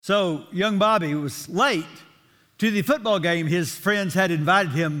So young Bobby was late to the football game his friends had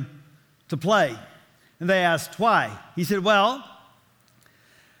invited him to play. And they asked why. He said, well,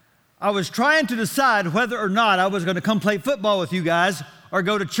 I was trying to decide whether or not I was going to come play football with you guys or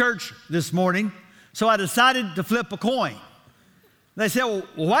go to church this morning, so I decided to flip a coin. They said, well,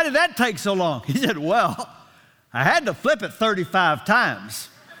 why did that take so long? He said, well, I had to flip it 35 times.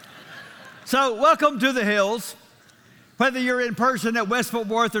 So welcome to the Hills. Whether you're in person at West Fort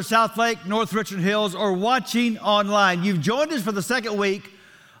Worth or South Lake, North Richland Hills, or watching online, you've joined us for the second week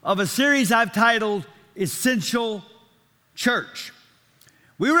of a series I've titled Essential Church.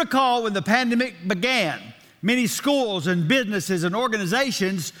 We recall when the pandemic began, many schools and businesses and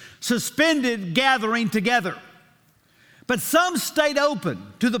organizations suspended gathering together. But some stayed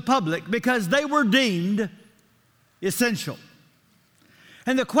open to the public because they were deemed essential.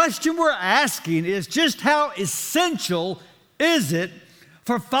 And the question we're asking is just how essential is it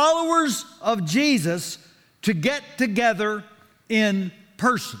for followers of Jesus to get together in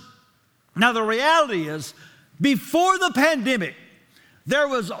person? Now, the reality is, before the pandemic, there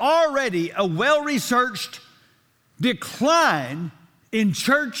was already a well-researched decline in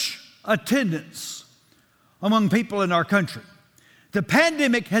church attendance among people in our country. The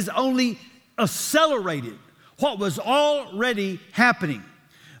pandemic has only accelerated what was already happening.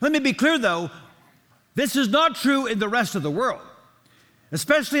 Let me be clear, though, this is not true in the rest of the world,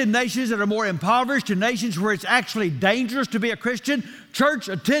 especially in nations that are more impoverished, in nations where it's actually dangerous to be a Christian. Church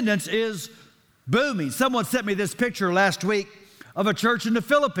attendance is booming. Someone sent me this picture last week of a church in the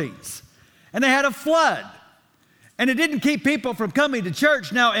Philippines, and they had a flood, and it didn't keep people from coming to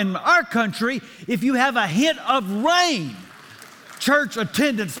church. Now, in our country, if you have a hint of rain, church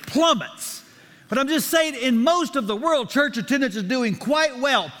attendance plummets. But I'm just saying, in most of the world, church attendance is doing quite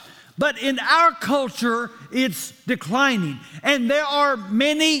well. But in our culture, it's declining. And there are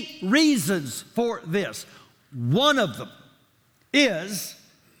many reasons for this. One of them is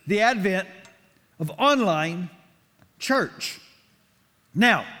the advent of online church.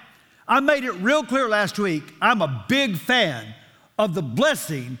 Now, I made it real clear last week, I'm a big fan of the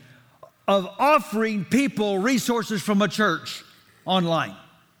blessing of offering people resources from a church online.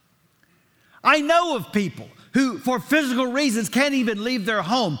 I know of people who, for physical reasons, can't even leave their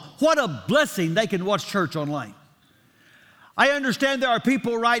home. What a blessing they can watch church online. I understand there are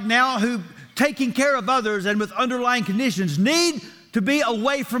people right now who, taking care of others and with underlying conditions, need to be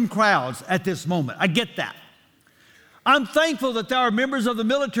away from crowds at this moment. I get that. I'm thankful that there are members of the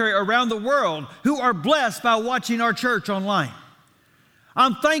military around the world who are blessed by watching our church online.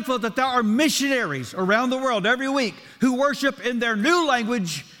 I'm thankful that there are missionaries around the world every week who worship in their new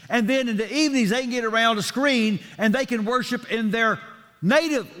language, and then in the evenings they can get around a screen and they can worship in their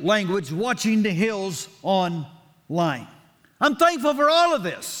native language watching the Hills online. I'm thankful for all of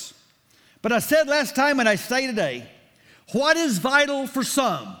this. But I said last time and I say today, what is vital for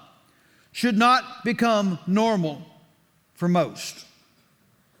some should not become normal for most.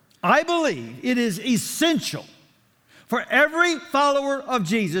 I believe it is essential for every follower of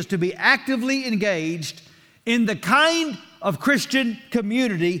Jesus to be actively engaged in the kind of Christian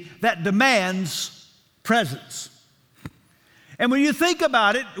community that demands presence. And when you think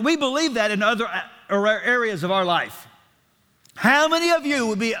about it, we believe that in other areas of our life. How many of you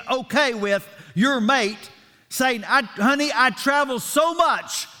would be okay with your mate saying, honey, I travel so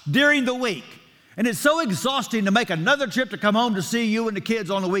much during the week, and it's so exhausting to make another trip to come home to see you and the kids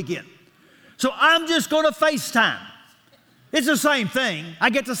on the weekend. So I'm just going to FaceTime. It's the same thing. I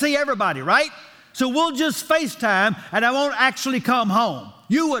get to see everybody, right? So we'll just FaceTime and I won't actually come home.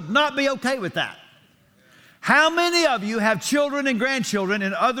 You would not be okay with that. How many of you have children and grandchildren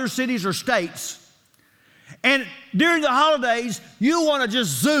in other cities or states, and during the holidays, you want to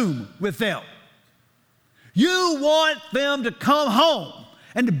just Zoom with them? You want them to come home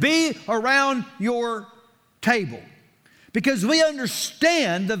and to be around your table because we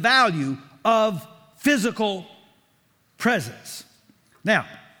understand the value of physical presence. Now,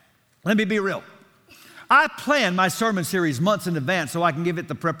 let me be real. I planned my sermon series months in advance so I can give it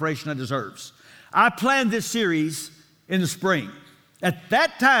the preparation it deserves. I planned this series in the spring. At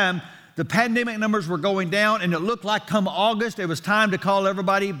that time, the pandemic numbers were going down, and it looked like come August, it was time to call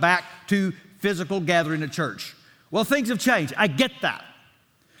everybody back to physical gathering at church. Well, things have changed. I get that.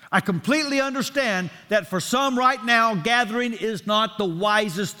 I completely understand that for some right now, gathering is not the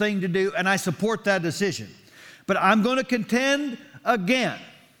wisest thing to do, and I support that decision. But I'm going to contend again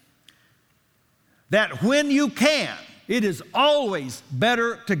that when you can, it is always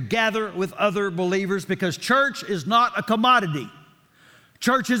better to gather with other believers because church is not a commodity.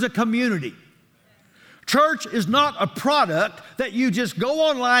 Church is a community. Church is not a product that you just go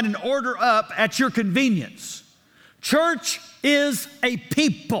online and order up at your convenience. Church is a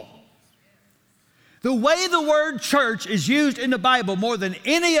people. The way the word church is used in the Bible more than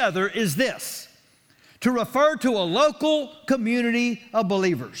any other is this: to refer to a local community of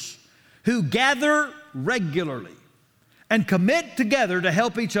believers who gather regularly and commit together to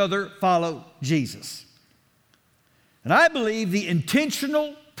help each other follow Jesus. And I believe the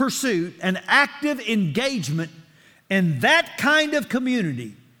intentional pursuit and active engagement in that kind of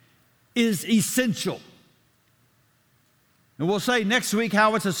community is essential. And we'll say next week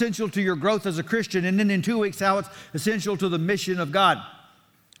how it's essential to your growth as a Christian, and then in 2 weeks how it's essential to the mission of God.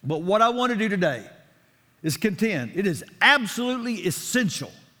 But what I want to do today is contend it is absolutely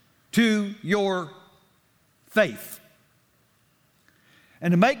essential to your faith.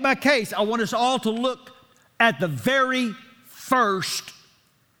 And to make my case, I want us all to look at the very first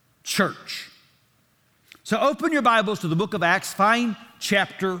church. So open your Bibles to the book of Acts, find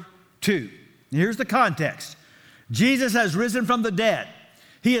chapter 2. And here's the context. Jesus has risen from the dead.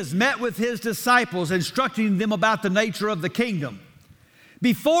 He has met with his disciples, instructing them about the nature of the kingdom.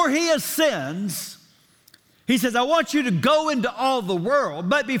 Before he ascends, he says, I want you to go into all the world,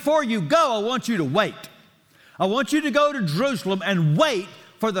 but before you go, I want you to wait. I want you to go to Jerusalem and wait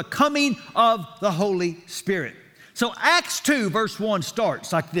for the coming of the Holy Spirit. So Acts 2 verse 1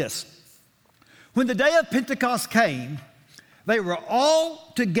 starts like this. When the day of Pentecost came, they were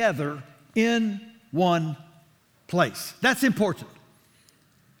all together in one place. That's important.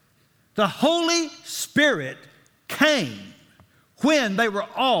 The Holy Spirit came when they were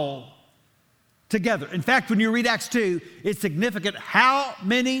all together. In fact, when you read Acts 2, it's significant how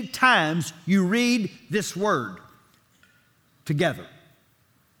many times you read this word, together.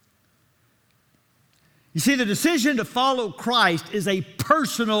 You see, the decision to follow Christ is a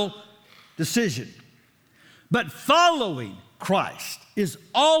personal decision. But following Christ is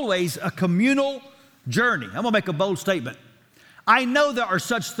always a communal journey. I'm going to make a bold statement. I know there are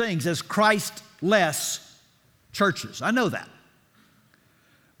such things as Christ-less churches. I know that.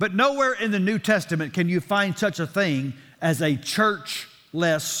 But nowhere in the New Testament can you find such a thing as a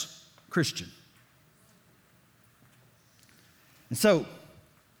church-less Christian. And so,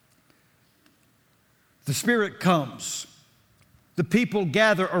 the Spirit comes. The people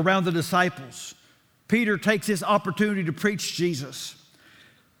gather around the disciples. Peter takes this opportunity to preach Jesus.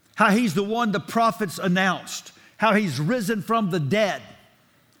 How he's the one the prophets announced. How he's risen from the dead.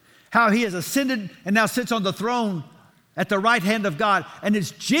 How he has ascended and now sits on the throne at the right hand of God. And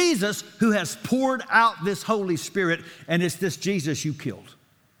it's Jesus who has poured out this Holy Spirit, and it's this Jesus you killed.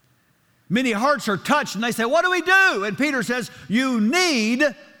 Many hearts are touched and they say, what do we do? And Peter says, you need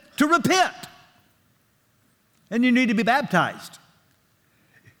to repent. And you need to be baptized.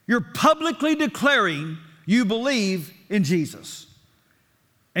 You're publicly declaring you believe in Jesus.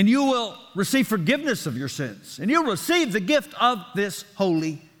 And you will receive forgiveness of your sins. And you'll receive the gift of this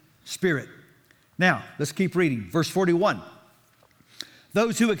Holy Spirit. Now, let's keep reading. Verse 41.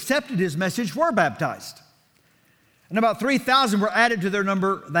 Those who accepted his message were baptized. And about 3,000 were added to their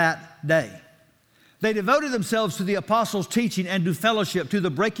number that day. They devoted themselves to the apostles' teaching and to fellowship, to the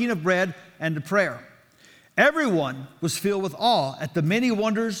breaking of bread and to prayer. Everyone was filled with awe at the many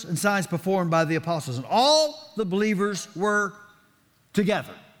wonders and signs performed by the apostles. And all the believers were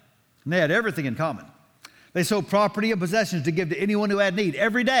together. And they had everything in common. They sold property and possessions to give to anyone who had need.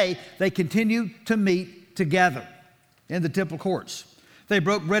 Every day they continued to meet together in the temple courts. They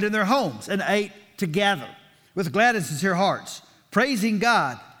broke bread in their homes and ate together with glad and sincere hearts, praising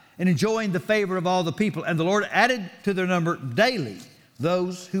God and enjoying the favor of all the people. And the Lord added to their number daily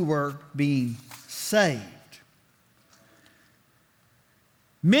those who were being saved.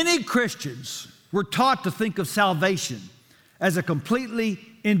 Many Christians were taught to think of salvation as a completely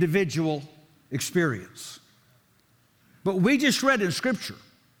individual experience. But we just read in Scripture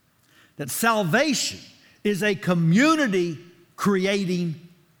that salvation is a community-creating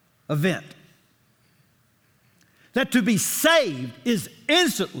event. That to be saved is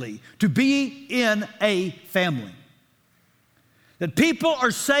instantly to be in a family. That people are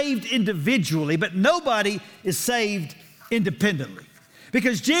saved individually, but nobody is saved independently.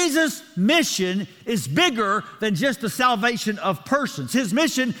 Because Jesus' mission is bigger than just the salvation of persons. His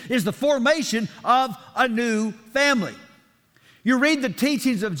mission is the formation of a new family. You read the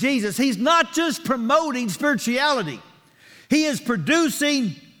teachings of Jesus, he's not just promoting spirituality. He is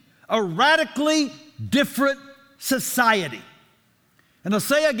producing a radically different society. And I'll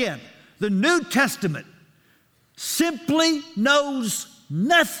say again, the New Testament simply knows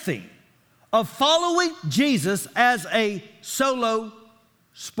nothing of following Jesus as a solo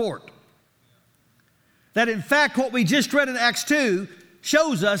sport. that in fact what we just read in Acts 2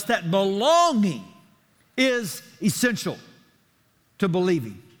 shows us that belonging is essential to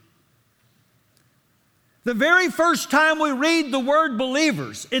believing. The very first time we read the word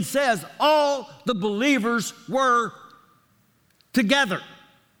believers, it says all the believers were together.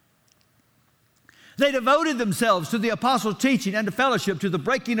 They devoted themselves to the apostles' teaching and to fellowship, to the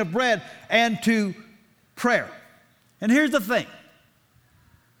breaking of bread and to prayer. And here's the thing.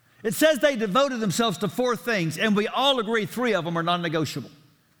 It says they devoted themselves to 4 things, and we all agree 3 of them are non-negotiable.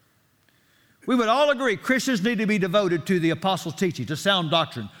 We would all agree Christians need to be devoted to the apostles' teaching, to sound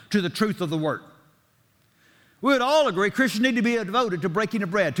doctrine, to the truth of the word. We would all agree Christians need to be devoted to breaking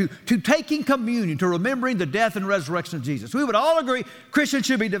of bread, to taking communion, to remembering the death and resurrection of Jesus. We would all agree Christians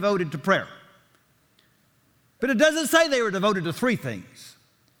should be devoted to prayer. But it doesn't say they were devoted to 3 things.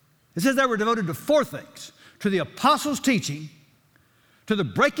 It says they were devoted to 4 things, to the apostles' teaching, to the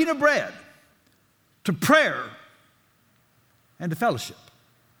breaking of bread, to prayer, and to fellowship.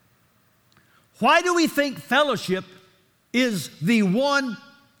 Why do we think fellowship is the one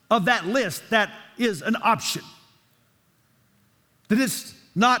of that list that is an option? That it's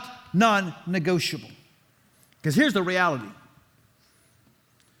not non-negotiable. Because here's the reality.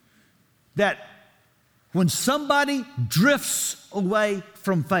 That when somebody drifts away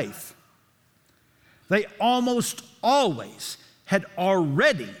from faith, they almost always had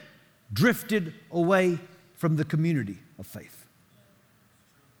already drifted away from the community of faith.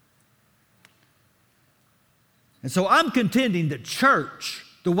 And so I'm contending that church,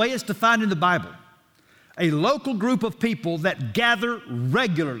 the way it's defined in the Bible, a local group of people that gather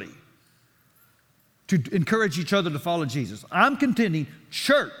regularly to encourage each other to follow Jesus. I'm contending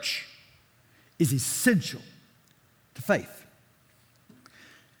church is essential to faith.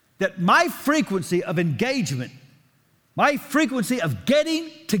 That my frequency of engagement, my frequency of getting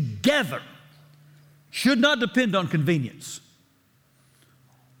together should not depend on convenience,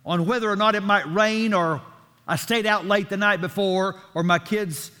 on whether or not it might rain, or I stayed out late the night before, or my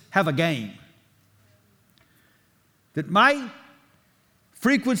kids have a game. That my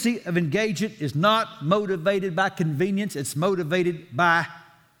frequency of engagement is not motivated by convenience, it's motivated by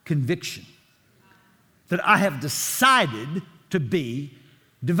conviction. That I have decided to be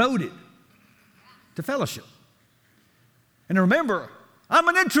devoted to fellowship. And remember, I'm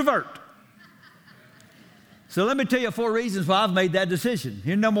an introvert. So let me tell you 4 reasons why I've made that decision.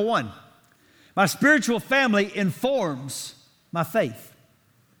 Here's number 1. My spiritual family informs my faith.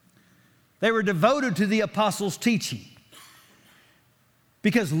 They were devoted to the apostles' teaching.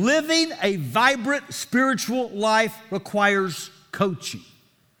 Because living a vibrant spiritual life requires coaching.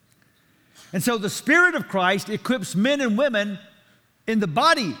 And so the Spirit of Christ equips men and women in the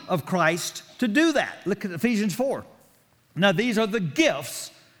body of Christ to do that. Look at Ephesians 4. Now these are the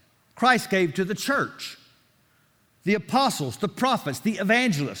gifts Christ gave to the church. The apostles, the prophets, the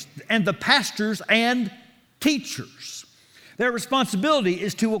evangelists, and the pastors and teachers. Their responsibility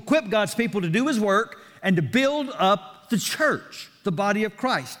is to equip God's people to do His work and to build up the church, the body of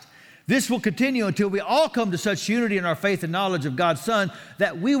Christ. This will continue until we all come to such unity in our faith and knowledge of God's Son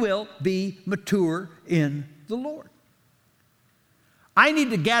that we will be mature in the Lord. I need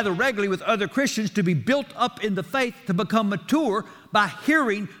to gather regularly with other Christians to be built up in the faith, to become mature by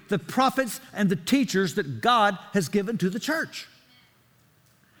hearing the prophets and the teachers that God has given to the church.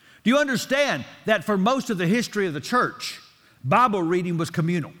 Do you understand that for most of the history of the church, Bible reading was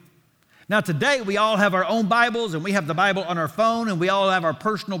communal? Now today we all have our own Bibles, and we have the Bible on our phone, and we all have our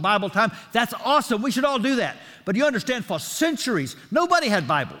personal Bible time. That's awesome. We should all do that. But you understand, for centuries, nobody had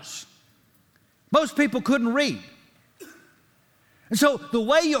Bibles. Most people couldn't read. And so the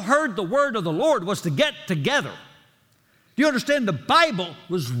way you heard the word of the Lord was to get together. Do you understand? The Bible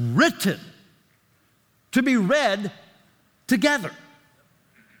was written to be read together.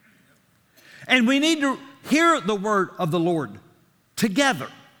 And we need to hear the word of the Lord together.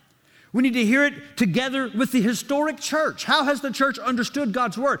 We need to hear it together with the historic church. How has the church understood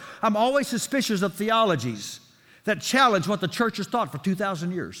God's word? I'm always suspicious of theologies that challenge what the church has taught for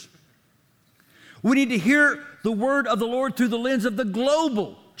 2,000 years. We need to hear the word of the Lord through the lens of the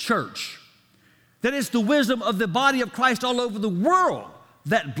global church. That is the wisdom of the body of Christ all over the world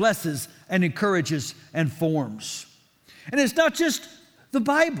that blesses and encourages and forms. And it's not just the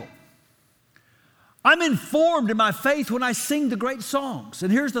Bible. I'm informed in my faith when I sing the great songs.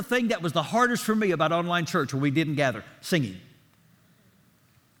 And here's the thing that was the hardest for me about online church when we didn't gather: singing.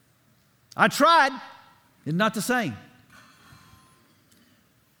 I tried, it's not the same.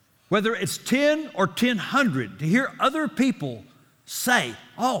 Whether it's 10 or 1,000, to hear other people say,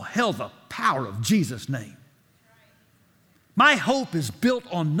 "Oh, hail the power of Jesus' name." My hope is built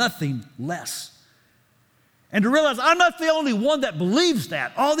on nothing less And to realize I'm not the only one that believes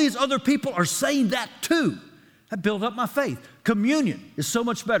that. All these other people are saying that too. That built up my faith. Communion is so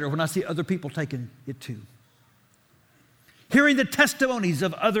much better when I see other people taking it too. Hearing the testimonies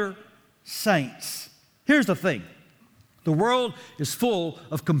of other saints. Here's the thing. The world is full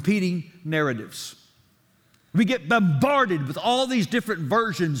of competing narratives. We get bombarded with all these different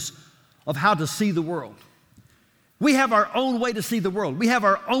versions of how to see the world. We have our own way to see the world. We have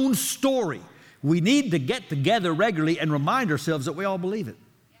our own story. We need to get together regularly and remind ourselves that we all believe it.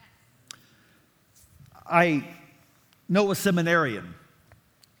 I know a seminarian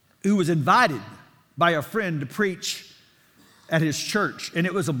who was invited by a friend to preach at his church, and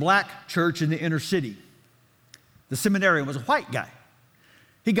it was a black church in the inner city. The seminarian was a white guy.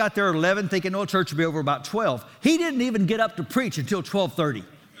 He got there at 11 thinking, oh, church will be over about 12. He didn't even get up to preach until 12:30.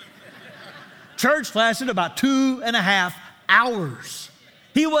 Church lasted about 2.5 hours.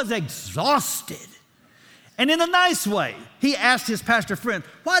 He was exhausted. And in a nice way, he asked his pastor friend,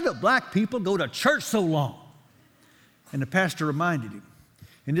 why do black people go to church so long? And the pastor reminded him,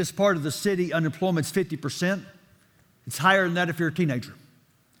 in this part of the city, unemployment's 50%. It's higher than that if you're a teenager.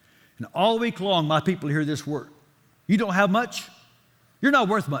 And all week long, my people hear this word. You don't have much? You're not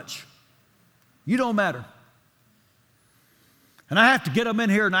worth much. You don't matter. And I have to get them in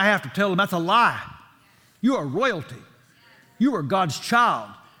here and I have to tell them that's a lie. You are royalty. You are God's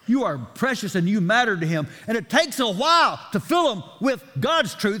child. You are precious and you matter to Him. And it takes a while to fill them with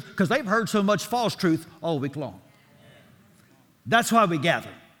God's truth because they've heard so much false truth all week long. That's why we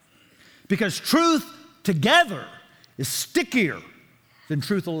gather. Because truth together is stickier than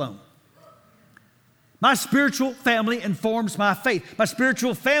truth alone. My spiritual family informs my faith. My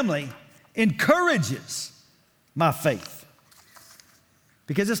spiritual family encourages my faith.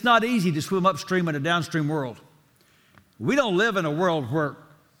 Because it's not easy to swim upstream in a downstream world. We don't live in a world where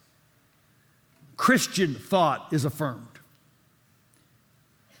Christian thought is affirmed.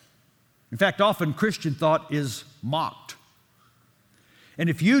 In fact, often Christian thought is mocked. And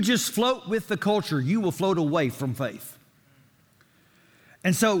if you just float with the culture, you will float away from faith.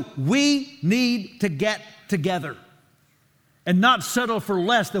 And so we need to get together and not settle for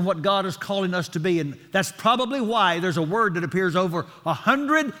less than what God is calling us to be. And that's probably why there's a word that appears over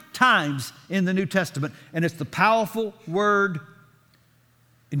 100 times in the New Testament, and it's the powerful word,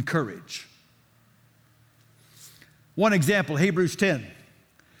 encourage. One example, Hebrews 10.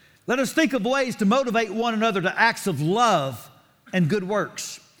 Let us think of ways to motivate one another to acts of love and good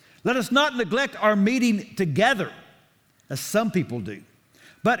works. Let us not neglect our meeting together, as some people do,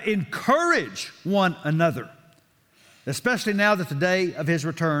 but encourage one another, especially now that the day of His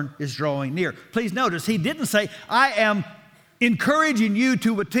return is drawing near. Please notice, He didn't say, I am encouraging you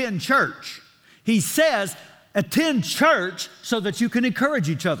to attend church. He says, attend church so that you can encourage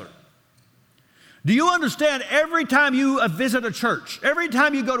each other. Do you understand every time you visit a church, every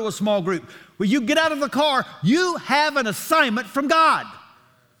time you go to a small group, when you get out of the car, you have an assignment from God.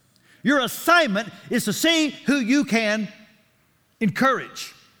 Your assignment is to see who you can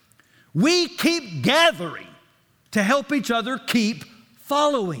encourage. We keep gathering to help each other keep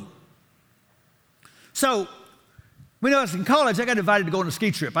following. So, when I was in college, I got invited to go on a ski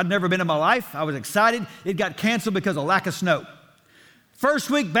trip. I'd never been in my life. I was excited. It got canceled because of lack of snow.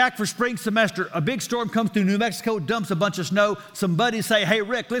 First week back for spring semester, a big storm comes through New Mexico, dumps a bunch of snow. Some buddies say, hey,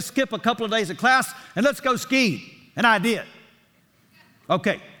 Rick, let's skip a couple of days of class and let's go skiing. And I did.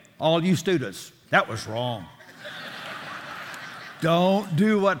 Okay, all you students, that was wrong. Don't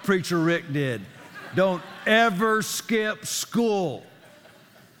do what Preacher Rick did. Don't ever skip school.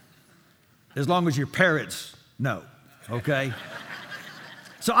 As long as your parents know, okay?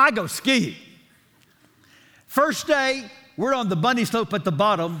 So I go skiing. First day, we're on the bunny slope at the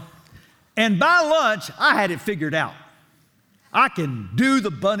bottom, and by lunch, I had it figured out. I can do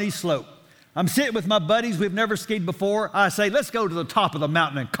the bunny slope. I'm sitting with my buddies. We've never skied before. I say, let's go to the top of the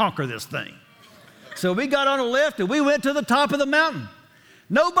mountain and conquer this thing. So we got on a lift, and we went to the top of the mountain.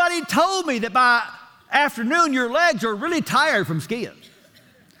 Nobody told me that by afternoon, your legs are really tired from skiing.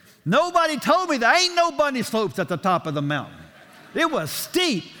 Nobody told me there ain't no bunny slopes at the top of the mountain. It was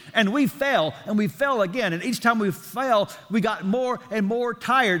steep. And we fell again. And each time we fell, we got more and more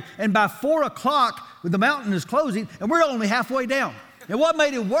tired. And by 4 o'clock, the mountain is closing, and we're only halfway down. And what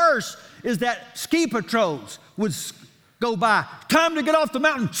made it worse is that ski patrols would go by. Time to get off the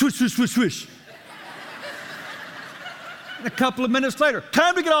mountain. Swish, swish, swish, swish. And a couple of minutes later,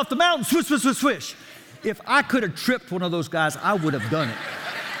 time to get off the mountain. Swish, swish, swish, swish. If I could have tripped one of those guys, I would have done it.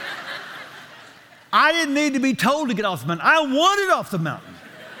 I didn't need to be told to get off the mountain. I wanted off the mountain.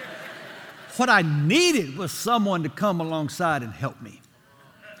 What I needed was someone to come alongside and help me.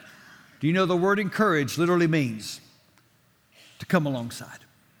 Do you know the word encourage literally means to come alongside?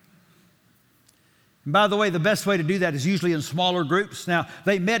 And by the way, the best way to do that is usually in smaller groups. Now,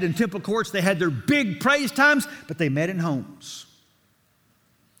 they met in temple courts. They had their big praise times, but they met in homes.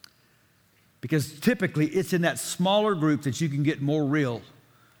 Because typically, it's in that smaller group that you can get more real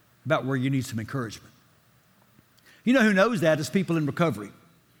about where you need some encouragement. You know who knows that is people in recovery.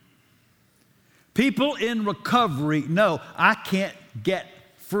 People in recovery know I can't get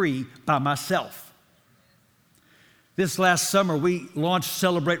free by myself. This last summer, we launched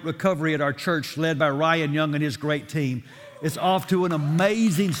Celebrate Recovery at our church, led by Ryan Young and his great team. It's off to an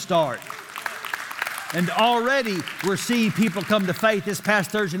amazing start. And already we're seeing people come to faith. This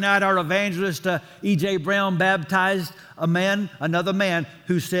past Thursday night, our evangelist, E.J. Brown, baptized another man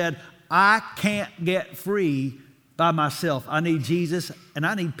who said, I can't get free by myself. I need Jesus and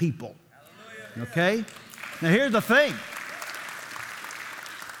I need people. Okay? Now here's the thing.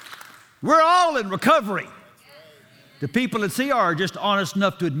 We're all in recovery. The people at CR are just honest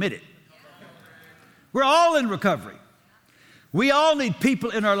enough to admit it. We're all in recovery. We all need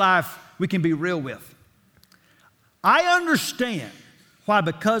people in our life we can be real with. I understand why,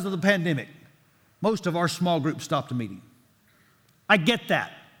 because of the pandemic, most of our small groups stopped meeting. I get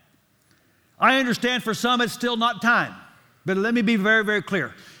that. I understand for some it's still not time. But let me be very, very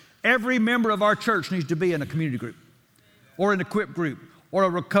clear. Every member of our church needs to be in a community group or an equip group or a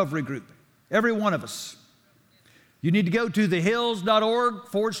recovery group. Every one of us. You need to go to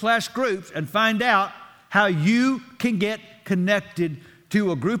thehills.org/groups and find out how you can get connected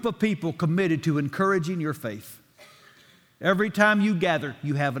to a group of people committed to encouraging your faith. Every time you gather,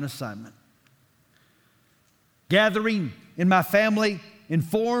 you have an assignment. Gathering in my family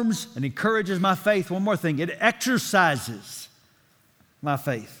informs and encourages my faith. One more thing, it exercises my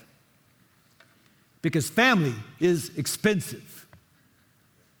faith. Because family is expensive.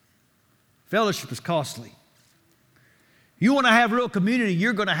 Fellowship is costly. You want to have real community,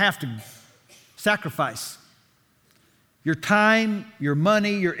 you're going to have to sacrifice your time, your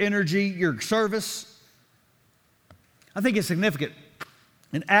money, your energy, your service. I think it's significant.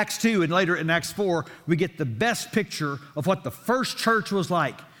 In Acts 2 and later in Acts 4, we get the best picture of what the first church was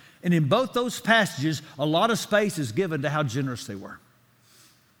like. And in both those passages, a lot of space is given to how generous they were.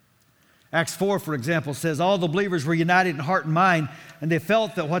 Acts 4, for example, says, all the believers were united in heart and mind, and they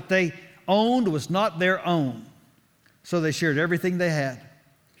felt that what they owned was not their own. So they shared everything they had.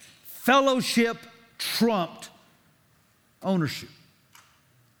 Fellowship trumped ownership.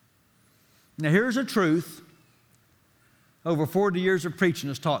 Now here's a truth over 40 years of preaching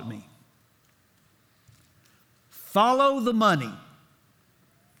has taught me. Follow the money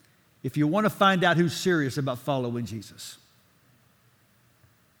if you want to find out who's serious about following Jesus.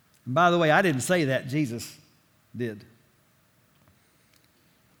 And by the way, I didn't say that, Jesus did.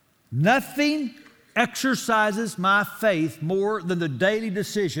 Nothing exercises my faith more than the daily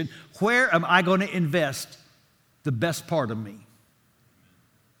decision, where am I going to invest the best part of me?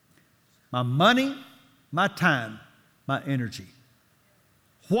 My money, my time, my energy.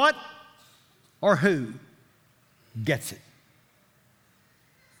 What or who gets it?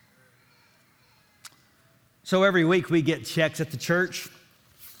 So every week we get checks at the church.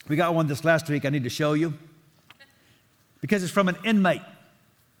 We got one this last week I need to show you because it's from an inmate.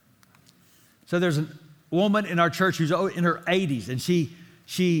 So there's a woman in our church who's in her 80s, and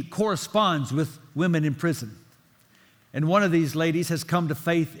she corresponds with women in prison. And one of these ladies has come to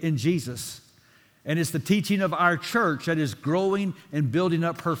faith in Jesus. And it's the teaching of our church that is growing and building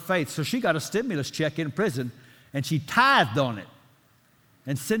up her faith. So she got a stimulus check in prison, and she tithed on it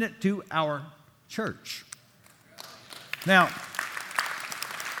and sent it to our church. Now,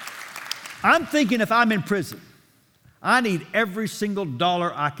 I'm thinking if I'm in prison, I need every single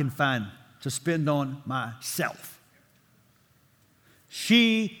dollar I can find to spend on myself.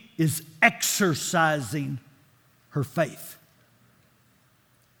 She is exercising her faith.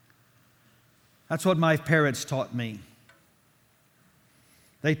 That's what my parents taught me.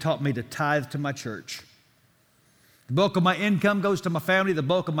 They taught me to tithe to my church. The bulk of my income goes to my family. The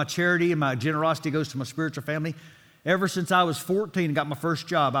bulk of my charity and my generosity goes to my spiritual family. Ever since I was 14 and got my first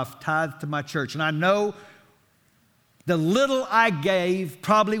job, I've tithed to my church. And I know the little I gave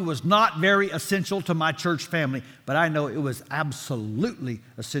probably was not very essential to my church family, but I know it was absolutely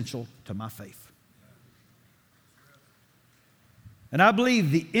essential to my faith. And I believe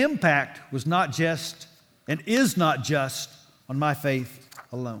the impact was not just and is not just on my faith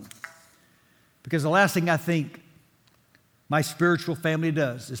alone. Because the last thing I think my spiritual family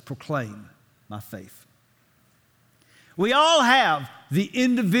does is proclaim my faith. We all have the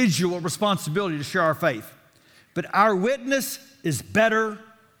individual responsibility to share our faith. But our witness is better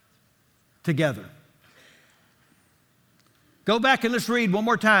together. Go back and let's read one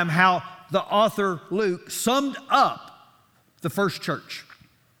more time how the author Luke summed up the first church.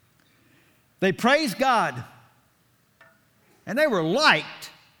 They praised God, and they were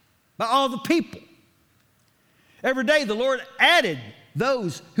liked by all the people. Every day the Lord added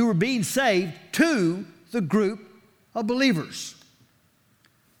those who were being saved to the group of believers.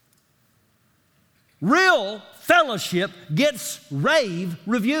 Real fellowship gets rave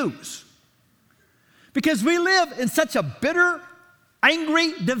reviews because we live in such a bitter,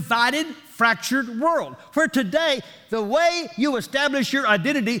 angry, divided, fractured world where today the way you establish your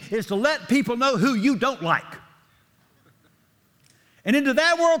identity is to let people know who you don't like. And into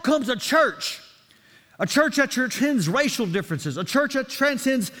that world comes a church that transcends racial differences, a church that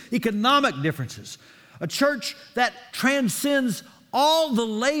transcends economic differences, a church that transcends all the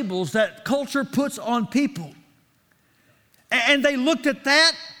labels that culture puts on people. And they looked at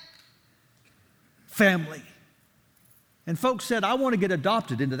that family, and folks said, I want to get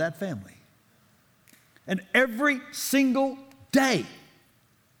adopted into that family. And every single day,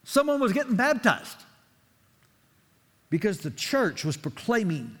 someone was getting baptized because the church was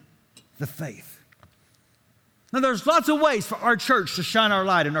proclaiming the faith. Now, there's lots of ways for our church to shine our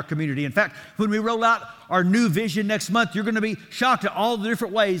light in our community. In fact, when we roll out our new vision next month, you're going to be shocked at all the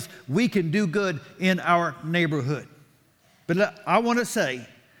different ways we can do good in our neighborhood. But I want to say,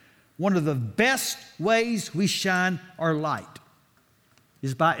 one of the best ways we shine our light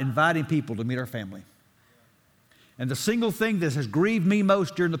is by inviting people to meet our family. And the single thing that has grieved me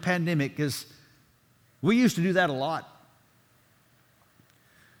most during the pandemic is we used to do that a lot.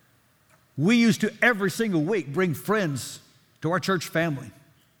 We used to every single week bring friends to our church family.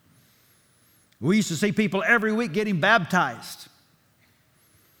 We used to see people every week getting baptized.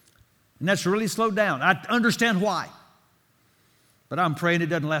 And that's really slowed down. I understand why. But I'm praying it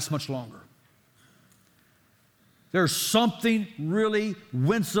doesn't last much longer. There's something really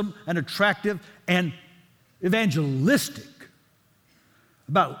winsome and attractive and evangelistic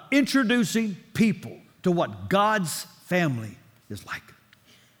about introducing people to what God's family is like.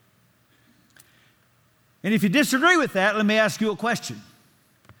 And if you disagree with that, let me ask you a question.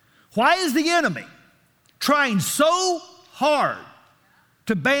 Why is the enemy trying so hard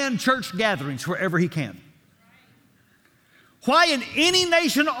to ban church gatherings wherever he can? Why in any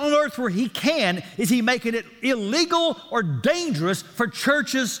nation on earth where he can is he making it illegal or dangerous for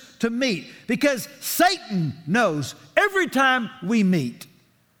churches to meet? Because Satan knows every time we meet,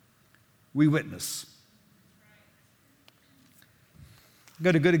 we witness. I've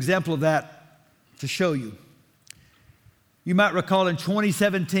got a good example of that to show you. You might recall in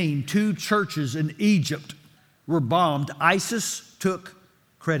 2017, 2 churches in Egypt were bombed. ISIS took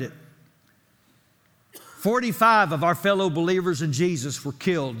credit. 45 of our fellow believers in Jesus were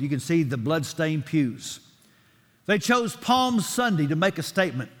killed. You can see the blood-stained pews. They chose Palm Sunday to make a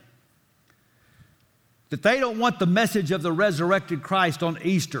statement that they don't want the message of the resurrected Christ on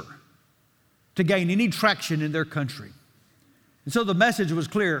Easter to gain any traction in their country. And so the message was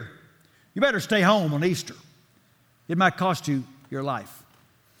clear. You better stay home on Easter. It might cost you your life.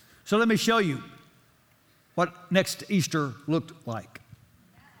 So let me show you what next Easter looked like.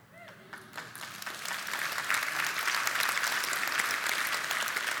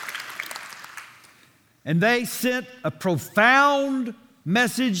 And they sent a profound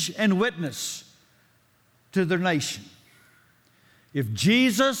message and witness to their nation. If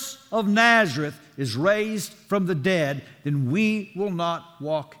Jesus of Nazareth is raised from the dead, then we will not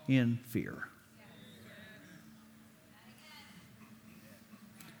walk in fear.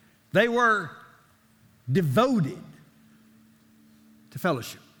 They were devoted to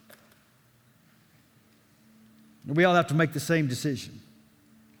fellowship. And we all have to make the same decision.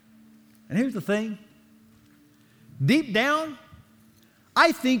 And here's the thing. Deep down,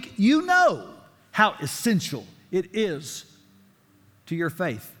 I think you know how essential it is to your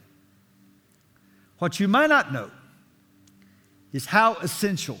faith. What you might not know is how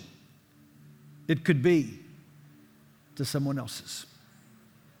essential it could be to someone else's.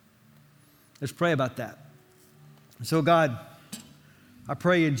 Let's pray about that. So God, I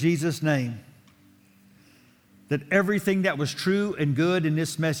pray in Jesus' name that everything that was true and good in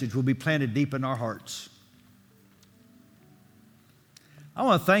this message will be planted deep in our hearts. I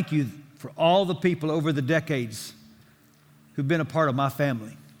want to thank you for all the people over the decades who've been a part of my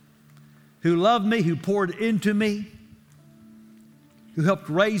family, who loved me, who poured into me, who helped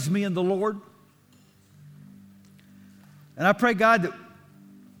raise me in the Lord. And I pray, God, that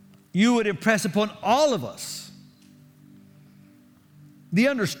you would impress upon all of us the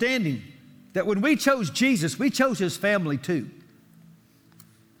understanding that when we chose Jesus, we chose his family too.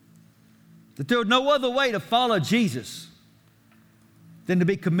 that there's no other way to follow Jesus than to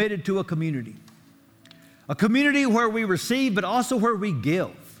be committed to a community. A community where we receive, but also where we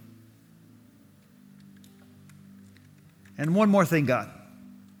give. And one more thing, God.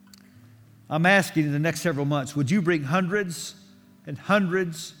 I'm asking in the next several months, would you bring hundreds and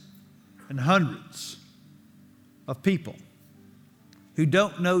hundreds and hundreds of people who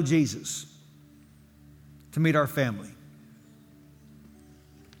don't know Jesus to meet our family?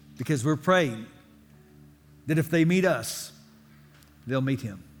 Because we're praying that if they meet us, they'll meet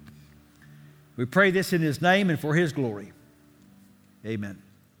him. We pray this in his name and for his glory. Amen.